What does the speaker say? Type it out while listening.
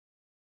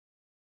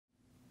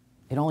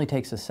It only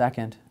takes a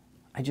second.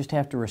 I just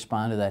have to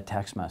respond to that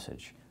text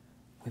message.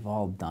 We've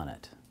all done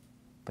it.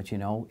 But you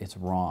know, it's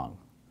wrong.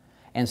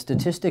 And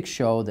statistics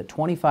show that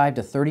 25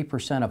 to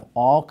 30% of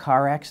all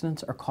car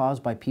accidents are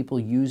caused by people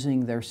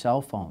using their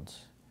cell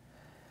phones.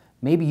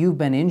 Maybe you've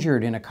been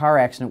injured in a car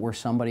accident where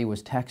somebody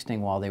was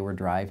texting while they were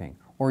driving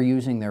or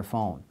using their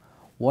phone.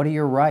 What are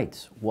your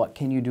rights? What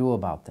can you do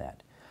about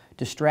that?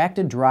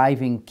 Distracted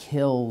driving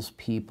kills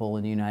people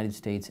in the United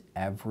States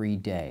every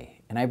day.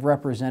 And I've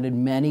represented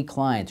many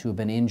clients who have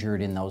been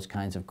injured in those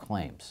kinds of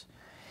claims.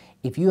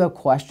 If you have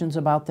questions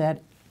about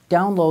that,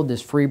 download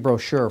this free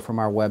brochure from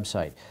our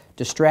website,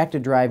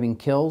 Distracted Driving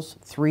Kills,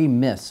 3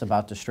 Myths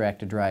About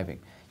Distracted Driving.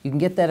 You can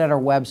get that at our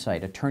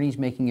website,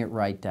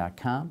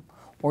 attorneysmakingitright.com,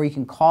 or you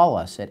can call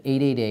us at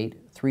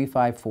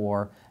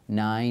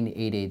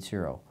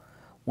 888-354-9880.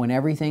 When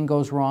everything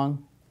goes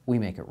wrong, we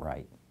make it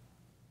right.